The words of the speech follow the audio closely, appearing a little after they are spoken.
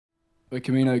We're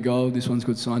Camino Gold. This one's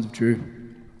called Signs of True.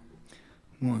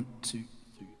 1, 2,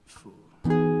 3, 4.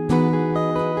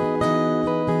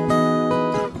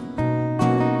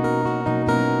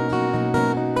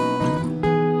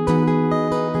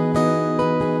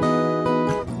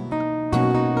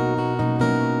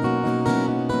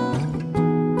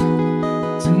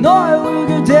 Tonight we'll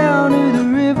go down to the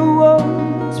river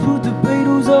walls, put the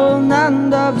Beatles on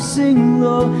and have a sing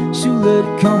low. She'll let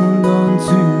it come on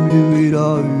to do it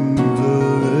over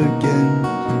again.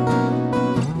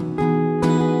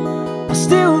 I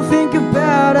still think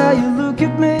about how you look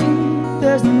at me.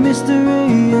 There's no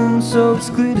mystery, and so it's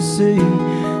clear to see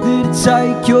that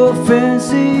I take your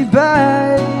fancy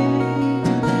back.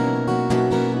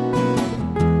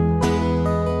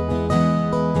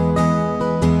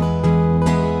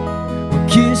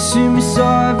 Kissing me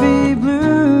ivy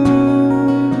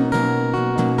blue,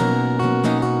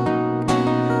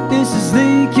 this is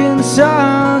leaking, the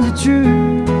signs are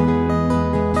true.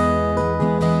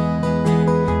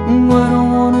 And when I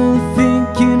wanna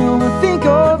think, you know, I think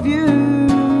of you.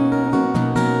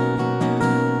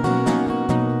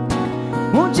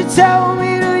 Won't you tell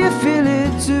me, do you feel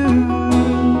it too?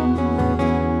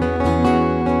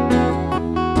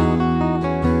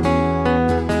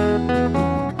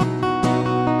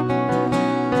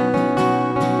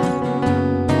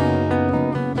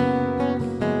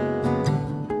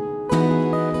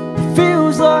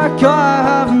 Feels like I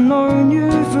have known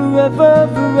you forever,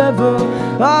 forever.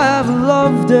 I have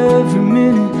loved every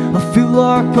minute. I feel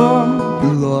like I'm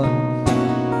alive.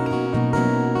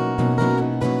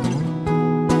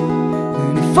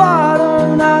 And if I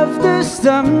don't have the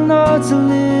stamina to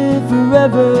live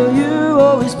forever, you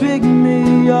always pick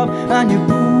me up and you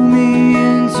pull me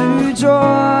into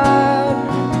drive.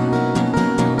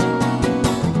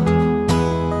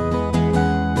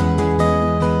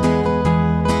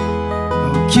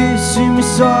 Kissing me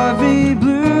ivy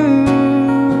blue,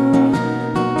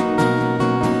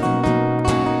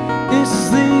 this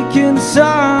is leaking, the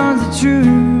signs are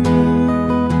true.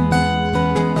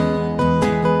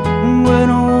 When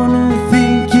I wanna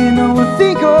think, you know, I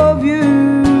think of you.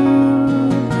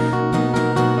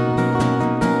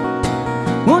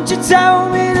 Won't you tell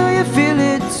me, do you feel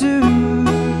it too?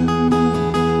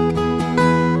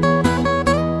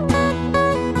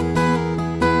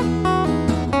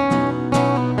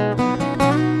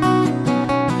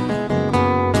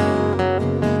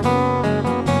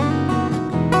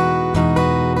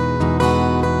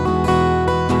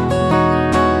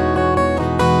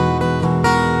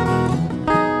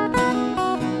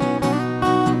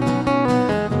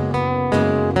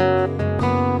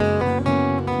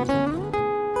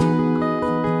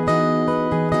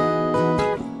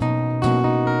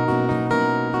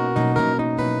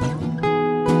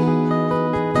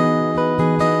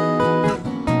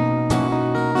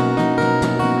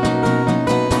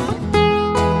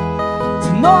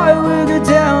 Tonight we'll go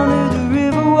down to the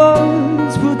river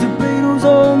walls, put the Beatles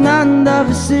on and have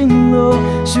a sing low.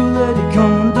 She'll let it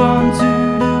come down to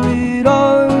do it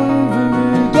over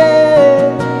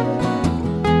again.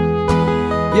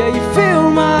 Yeah, you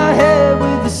fill my head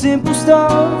with the simple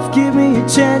stuff. Give me a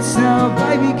chance now,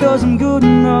 baby, 'cause I'm good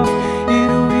enough.